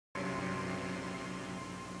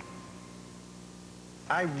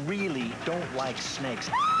I really don't like snakes.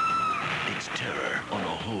 It's terror on a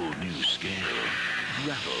whole new scale.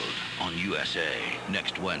 Rattled on USA,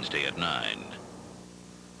 next Wednesday at 9.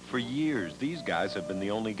 For years, these guys have been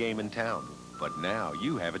the only game in town. But now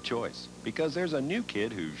you have a choice, because there's a new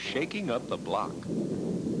kid who's shaking up the block.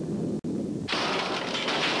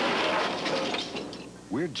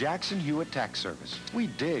 We're Jackson Hewitt Tax Service. We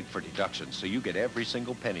dig for deductions so you get every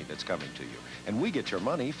single penny that's coming to you. And we get your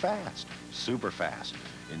money fast, super fast.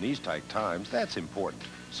 In these tight times, that's important.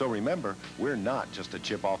 So remember, we're not just a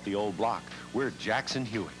chip off the old block. We're Jackson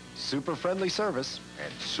Hewitt. Super friendly service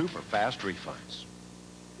and super fast refunds.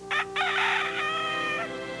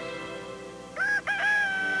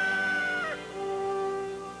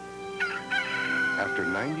 After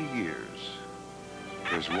 90 years,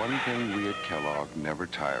 there's one thing we at Kellogg never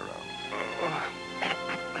tire of.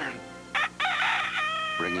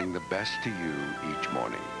 Bringing the best to you each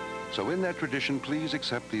morning. So in that tradition, please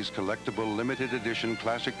accept these collectible limited edition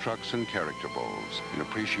classic trucks and character bowls in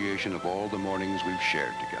appreciation of all the mornings we've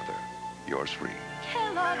shared together. Yours free.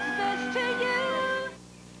 Kellogg's best to you.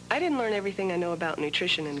 I didn't learn everything I know about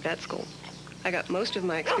nutrition in vet school. I got most of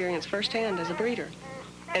my experience firsthand as a breeder.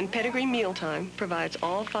 And Pedigree MealTime provides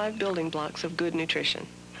all 5 building blocks of good nutrition.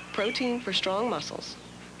 Protein for strong muscles,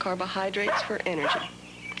 carbohydrates for energy,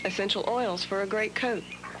 essential oils for a great coat,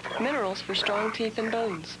 minerals for strong teeth and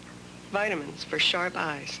bones, vitamins for sharp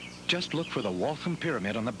eyes. Just look for the Waltham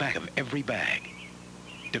Pyramid on the back of every bag.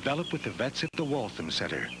 Developed with the vets at the Waltham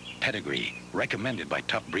Center. Pedigree, recommended by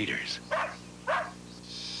top breeders.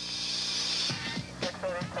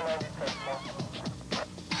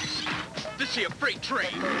 This here freight train,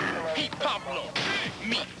 Pete Pablo,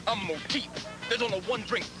 me, I'm motif. There's only one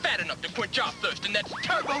drink fat enough to quench our thirst, and that's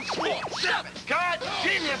Turbo Sweet 7. Cut!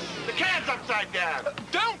 Genius! The can's upside down.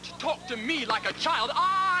 Don't talk to me like a child.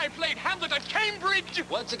 I played Hamlet at Cambridge.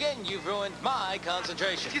 Once again, you've ruined my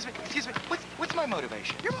concentration. Excuse me. What's my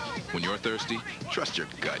motivation? When you're thirsty, trust your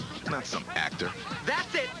gut, not some actor.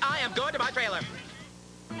 That's it. I am going to my trailer.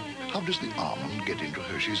 How does the almond get into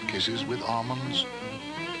Hershey's Kisses with almonds?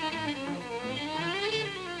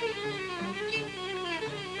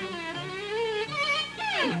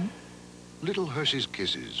 Little Hershey's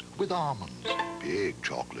Kisses with almonds. Big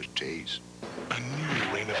chocolate taste. A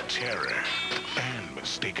new reign of terror and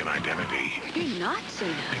mistaken identity. You're not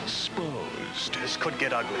Xena. Exposed. This could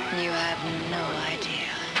get ugly. You have no idea.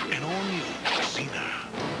 An all-new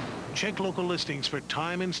Xena. Check local listings for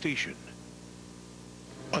time and station.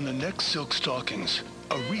 On the next Silk Stalkings,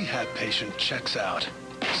 a rehab patient checks out.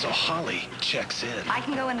 So Holly checks in. I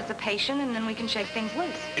can go in as a patient and then we can shake things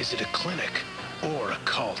loose. Is it a clinic or a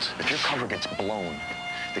cult? If your cover gets blown,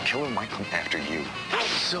 the killer might come after you.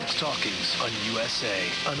 Silk Stalkings on USA.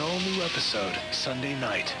 An all-new episode, Sunday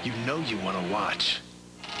night. You know you want to watch.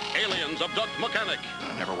 Aliens abduct mechanic.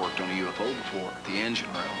 I never worked on a UFO before. The engine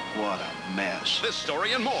room. What a mess. This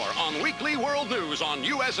story and more on Weekly World News on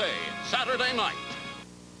USA, Saturday night.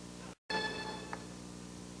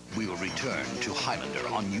 We will return to Highlander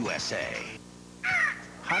on USA.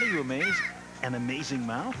 How do you amaze an amazing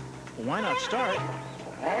mouth? Well, why not start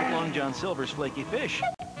with Long John Silver's Flaky Fish?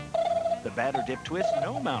 The batter dip twist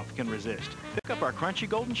no mouth can resist. Pick up our crunchy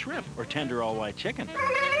golden shrimp or tender all-white chicken.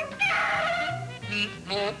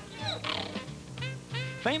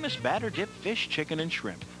 Famous batter dip fish, chicken, and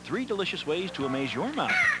shrimp. 3 delicious ways to amaze your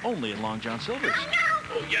mouth. Only at Long John Silver's.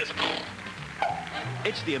 Oh, yes.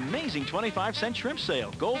 It's the amazing 25-cent shrimp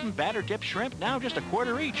sale. Golden batter dip shrimp, now just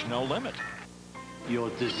 $1 each, no limit. Your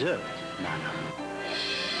dessert, Nana.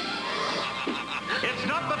 It's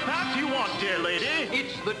not the fat you want, dear lady.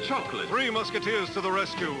 It's the chocolate. 3 Musketeers to the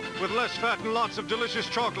rescue. With less fat and lots of delicious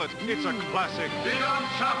chocolate. It's a classic. Big on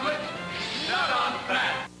chocolate, not on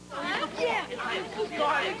fat. Yeah.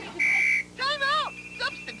 Time out!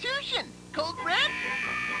 Substitution! Cold bread?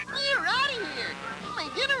 You're out of here! My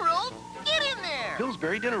dinner rolls? Get in there!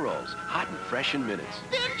 Pillsbury dinner rolls, hot and fresh in minutes.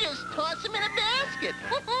 Then just toss them in a basket.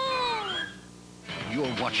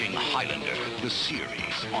 You're watching Highlander, the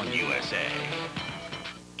series on USA.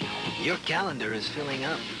 Your calendar is filling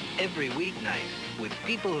up every weeknight with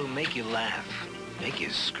people who make you laugh, make you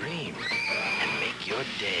scream, and make your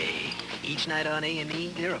day. Each night on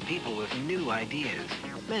A&E, there are people with new ideas,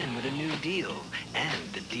 men with a new deal,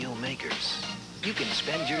 and the deal makers. You can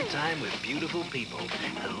spend your time with beautiful people,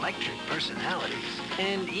 electric personalities,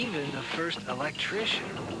 and even the first electrician.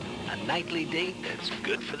 A nightly date that's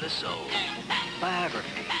good for the soul.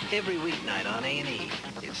 Biography, every weeknight on A&E.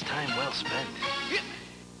 It's time well spent.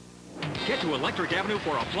 Get to Electric Avenue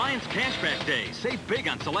for Appliance Cashback Day. Save big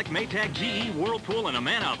on select Maytag, GE, Whirlpool, and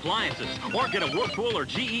Amana appliances. Or get a Whirlpool or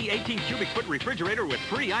GE 18 cubic foot refrigerator with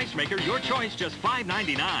free ice maker, your choice, just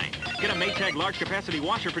 $5.99. Get a Maytag large capacity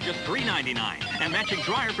washer for just $3.99. And matching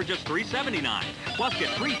dryer for just $3.79. Plus, get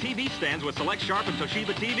free TV stands with select Sharp and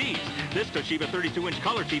Toshiba TVs. This Toshiba 32-inch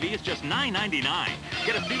color TV is just $9.99.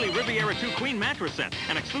 Get a Sealy Riviera 2 Queen mattress set,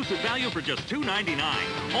 an exclusive value for just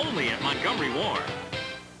 $2.99. Only at Montgomery Ward.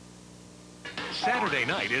 Saturday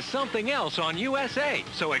night is something else on USA,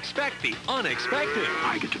 so expect the unexpected.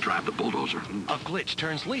 I get to drive the bulldozer. A glitch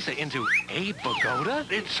turns Lisa into a pagoda.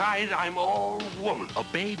 Inside, I'm all woman. A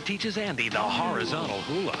babe teaches Andy the horizontal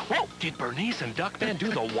hula. Whoa! Did Bernice and Duckman do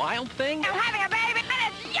the wild thing? I'm having a baby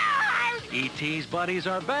and it's yours! E.T.'s buddies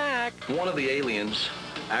are back. One of the aliens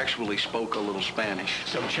actually spoke a little Spanish.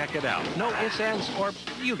 So check it out. No ifs, ands, or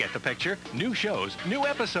you get the picture. New shows, new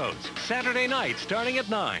episodes. Saturday night starting at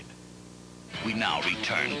 9. We now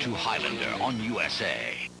return to Highlander on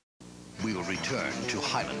USA. We will return to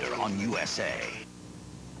Highlander on USA.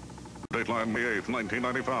 Dateline May 8th,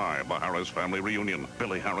 1995, the Harris family reunion.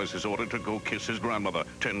 Billy Harris is ordered to go kiss his grandmother.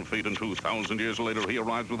 10 feet and 2,000 years later, he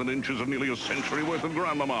arrives within inches of nearly a century worth of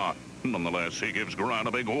grandmama. Nonetheless, he gives Gran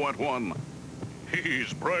a big wet one.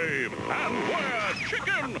 He's brave and we're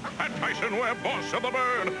chicken. At Tyson, we're boss of the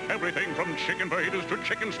bird. Everything from chicken fajitas to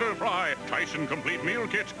chicken stir fry. Tyson complete meal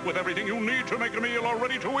kits with everything you need to make a meal or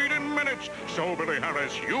ready to eat in minutes. So, Billy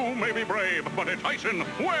Harris, you may be brave, but at Tyson,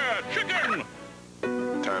 we're chicken.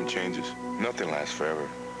 Time changes. Nothing lasts forever.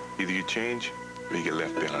 Either you change or you get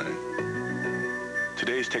left behind.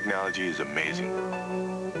 Today's technology is amazing,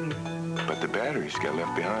 but the batteries get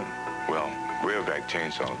left behind. Well, Rayovac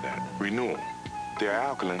changed all of that. Renew them. They're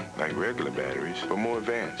alkaline, like regular batteries, but more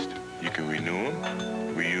advanced. You can renew them,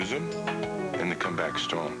 reuse them, and they come back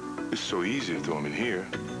strong. It's so easy to throw them in here.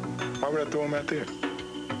 Why would I throw them out there?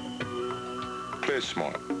 Play it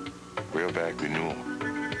smart. Rayovac Renewal.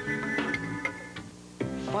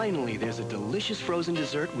 Finally, there's a delicious frozen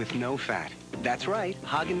dessert with no fat. That's right,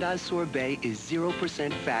 Haagen-Dazs Sorbet is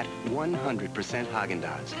 0% fat, 100%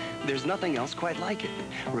 Haagen-Dazs. There's nothing else quite like it.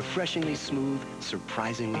 Refreshingly smooth,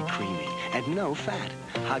 surprisingly creamy, and no fat.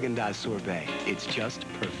 Haagen-Dazs Sorbet, it's just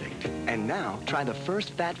perfect. And now, try the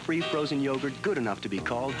first fat-free frozen yogurt good enough to be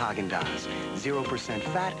called Haagen-Dazs. 0%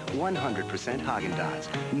 fat, 100%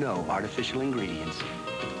 Haagen-Dazs. No artificial ingredients.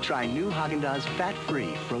 Try new Haagen-Dazs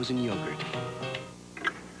fat-free frozen yogurt.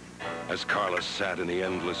 As Carla sat in the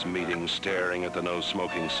endless meeting staring at the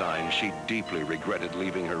no-smoking sign, she deeply regretted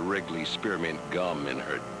leaving her Wrigley Spearmint gum in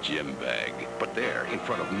her gym bag. But there, in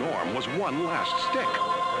front of Norm, was one last stick.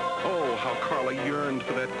 Oh, how Carla yearned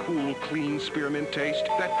for that cool, clean spearmint taste,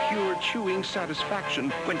 that pure chewing satisfaction,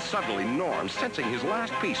 when suddenly Norm, sensing his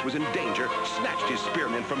last piece was in danger, snatched his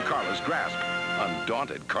spearmint from Carla's grasp.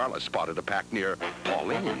 Undaunted, Carla spotted a pack near All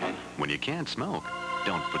In. When you can't smoke,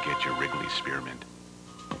 don't forget your Wrigley Spearmint.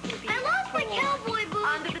 I lost my cowboy boots.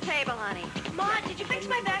 Under the table, honey. Ma, did you fix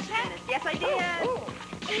my backpack? Yes, I did. Oh.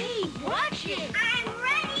 Hey, watch it. I'm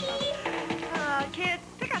ready. Kids,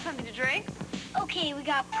 pick out something to drink. Okay, we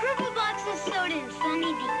got purple boxes, soda, and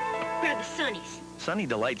Sunny D. Grab the Sunnies. Sunny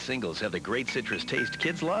Delight singles have the great citrus taste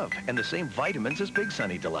kids love and the same vitamins as Big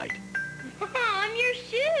Sunny Delight. Mom, your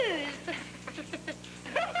shoes.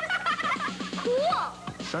 Cool.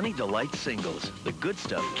 Sunny Delight singles, the good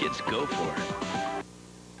stuff kids go for.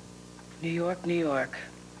 New York, New York.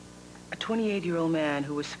 A 28-year-old man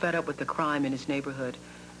who was fed up with the crime in his neighborhood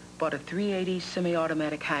bought a .380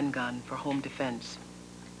 semi-automatic handgun for home defense.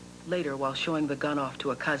 Later, while showing the gun off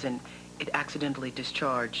to a cousin, it accidentally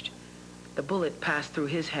discharged. The bullet passed through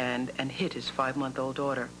his hand and hit his 5-month-old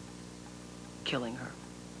daughter, killing her.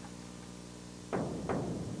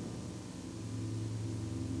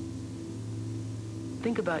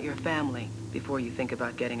 Think about your family before you think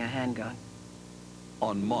about getting a handgun.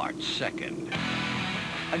 On March 2nd,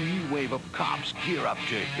 a new wave of cops gear up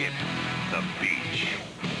to hit the beach.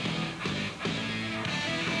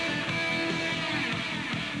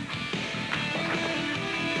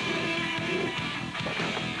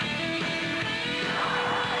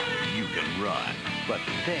 You can run, but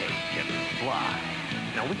they can fly.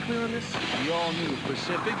 Now we clear on this? The all-new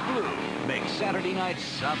Pacific Blue makes Saturday night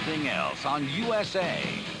something else on USA,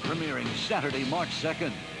 premiering Saturday, March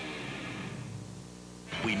 2nd.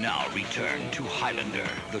 We now return to Highlander,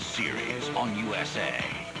 the series on USA.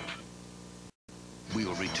 We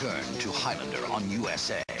will return to Highlander on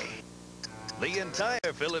USA. The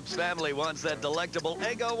entire Phillips family wants that delectable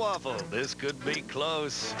Eggo waffle. This could be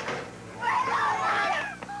close.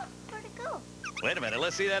 Where'd it go? Wait a minute,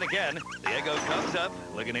 let's see that again. The Eggo comes up,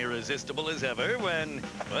 looking irresistible as ever when...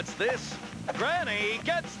 What's this? Granny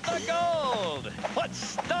gets the gold! What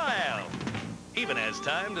style! Even has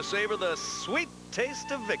time to savor the sweet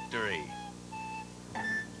taste of victory.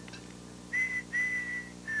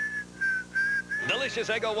 Delicious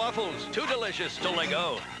Eggo waffles, too delicious to let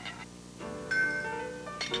go.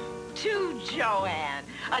 To Joanne,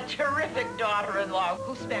 a terrific daughter-in-law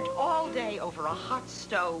who spent all day over a hot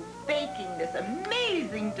stove baking this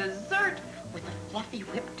amazing dessert with a fluffy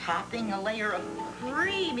whipped topping, a layer of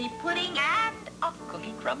creamy pudding, and a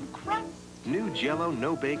cookie crumb crust. New Jell-O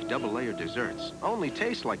no-bake double-layer desserts. Only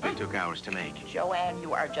taste like they took hours to make. Joanne,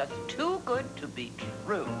 you are just too good to be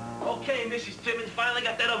true. Okay, Mrs. Timmons, finally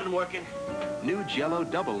got that oven working. New Jell-O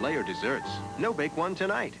double-layer desserts. No-bake one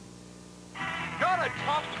tonight. Got a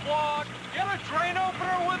tough squad? Get a drain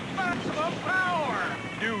opener with maximum power.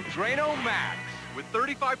 New Drano Max with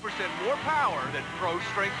 35% more power than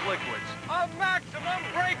pro-strength liquids. A maximum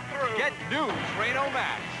breakthrough. Get new Drano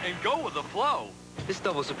Max and go with the flow. This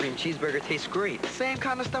double supreme cheeseburger tastes great. Same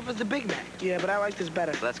kind of stuff as the Big Mac. Yeah, but I like this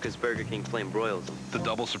better. That's because Burger King flame broils them. The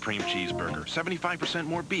double supreme cheeseburger, 75%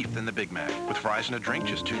 more beef than the Big Mac, with fries and a drink,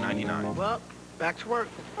 just $2.99. Well, back to work.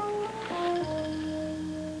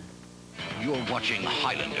 You're watching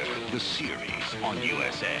Highlander, the series on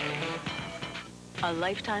USA. A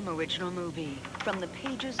Lifetime original movie. From the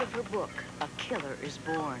pages of her book, A Killer is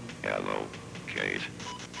Born. Hello, Kate.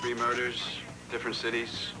 3 murders, different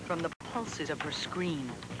cities. From the pulses of her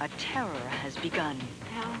screen, a terror has begun.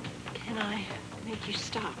 How can I make you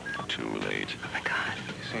stop? Too late. Oh my God.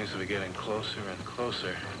 He seems to be getting closer and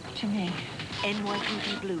closer. What do you mean?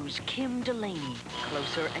 NYPD Blues, Kim Delaney.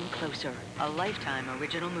 Closer and Closer. A Lifetime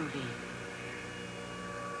original movie.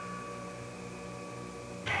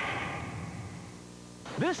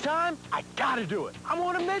 This time, I gotta do it. I'm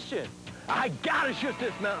on a mission. I gotta shift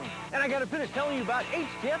this mountain. And I gotta finish telling you about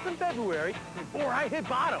HTS in February before I hit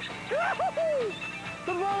bottom.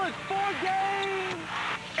 The Rollers, 4 games.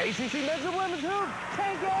 ACC men's and women's hoop,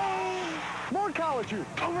 10 games. More college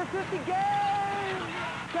hoops, over 50 games.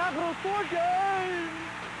 Capitals, 4 games.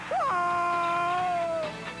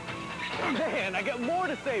 Oh! Man, I got more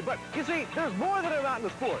to say, but you see, there's more than a mountain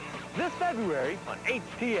of sports. This February on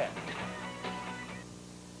HTS.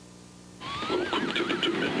 Welcome to the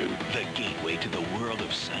Dominion. The gateway to the world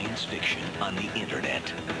of science fiction on the internet.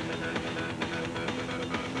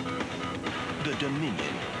 The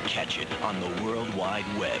Dominion. Catch it on the World Wide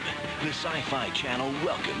Web. The Sci-Fi Channel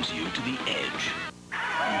welcomes you to the edge.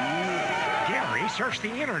 Gary searched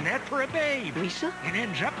the internet for a babe. Lisa? And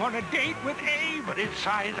ends up on a date with Abe. But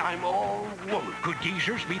inside, I'm all woman. Could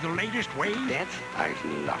geezers be the latest wave? That's I've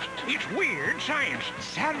loved. It's Weird Science.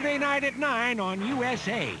 Saturday night at 9 on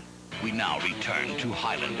USA. We now return to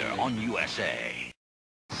Highlander on USA.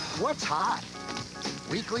 What's hot?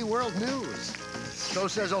 Weekly World News. So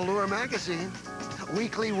says Allure Magazine.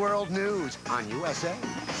 Weekly World News on USA.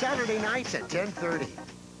 Saturday nights at 10:30.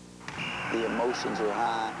 The emotions are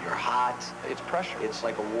high. You're hot. It's pressure. It's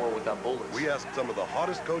like a war without bullets. We asked some of the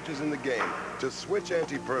hottest coaches in the game to switch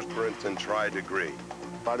antiperspirants and try Degree.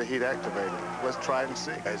 Body heat activated. Let's try it and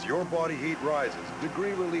see. As your body heat rises,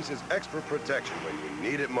 Degree releases extra protection when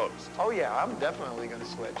you need it most. Oh, yeah, I'm definitely going to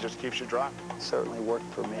switch. Just keeps you dry. It certainly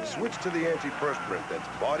worked for me. Switch to the antiperspirant that's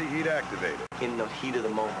body heat activated. In the heat of the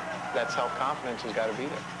moment. That's how confidence has got to be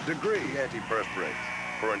there. Degree antiperspirant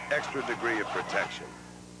for an extra degree of protection.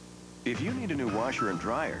 If you need a new washer and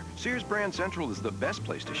dryer, Sears Brand Central is the best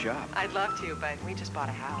place to shop. I'd love to, but we just bought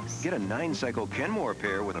a house. Get a 9-cycle Kenmore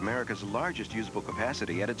pair with America's largest usable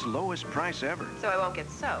capacity at its lowest price ever. So I won't get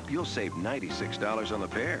soaked. You'll save $96 on the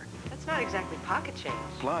pair. That's not exactly pocket change.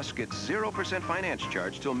 Plus, get 0% finance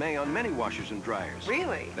charge till May on many washers and dryers.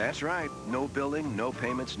 Really? That's right. No billing, no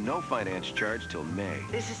payments, no finance charge till May.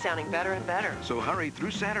 This is sounding better and better. So hurry through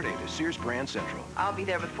Saturday to Sears Brand Central. I'll be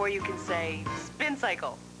there before you can say spin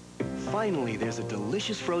cycle. Finally, there's a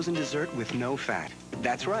delicious frozen dessert with no fat.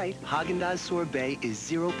 That's right, Haagen-Dazs Sorbet is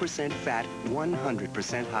 0% fat,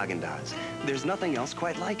 100% Haagen-Dazs. There's nothing else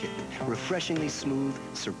quite like it. Refreshingly smooth,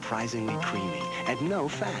 surprisingly creamy, and no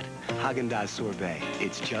fat. Haagen-Dazs Sorbet,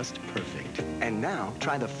 it's just perfect. And now,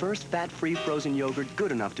 try the first fat-free frozen yogurt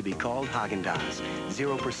good enough to be called Haagen-Dazs.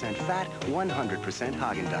 0% fat, 100%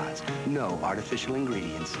 Haagen-Dazs. No artificial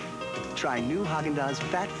ingredients. Try new Haagen-Dazs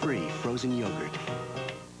fat-free frozen yogurt.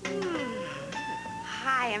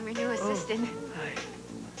 Hi, I'm your new assistant.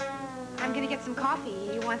 Hi. I'm gonna get some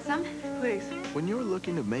coffee. You want some? Please. When you're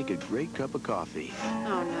looking to make a great cup of coffee,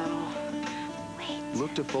 Oh, no. Wait.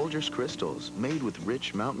 Look to Folgers Crystals. Made with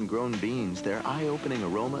rich mountain-grown beans, their eye-opening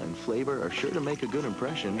aroma and flavor are sure to make a good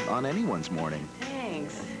impression on anyone's morning.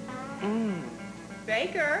 Thanks.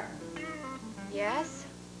 Baker? Yes?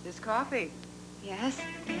 This coffee. Yes?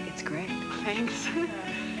 It's great. Thanks.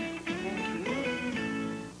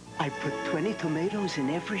 I put 20 tomatoes in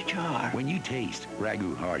every jar. When you taste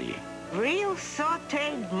Ragu Hearty, Real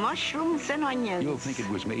sauteed mushrooms and onions. you'll think it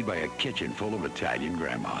was made by a kitchen full of Italian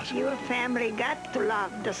grandmas. Your family got to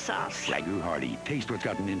love the sauce. Ragu Hearty. Taste what's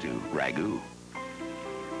gotten into Ragu.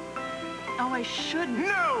 Oh, I shouldn't.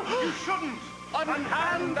 No, you shouldn't.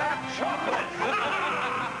 Unhand that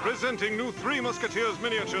chocolate. Presenting new Three Musketeers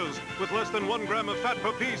miniatures with less than 1 gram of fat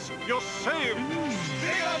per piece. You're saved.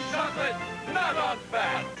 Big on chocolate, not on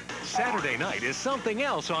fat. Saturday night is something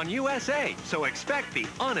else on USA, so expect the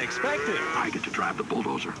unexpected. I get to drive the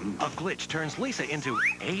bulldozer. A glitch turns Lisa into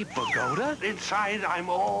a pagoda? Inside, I'm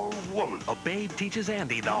all woman. A babe teaches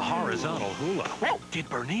Andy the horizontal hula. Whoa! Did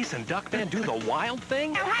Bernice and Duckman do the wild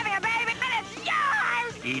thing? I'm having a baby, and it's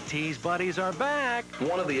yours! E.T.'s buddies are back.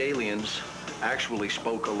 One of the aliens actually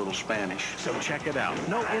spoke a little Spanish. So check it out.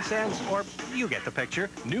 No ifs, ands, or you get the picture.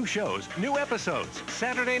 New shows, new episodes.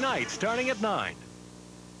 Saturday night starting at 9.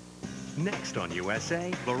 Next on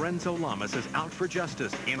USA, Lorenzo Lamas is out for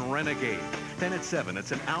justice in Renegade. Then at 7,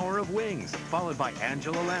 it's An Hour of Wings, followed by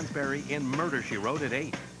Angela Lansbury in Murder, She Wrote at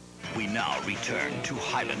 8. We now return to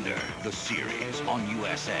Highlander, the series on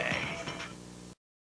USA.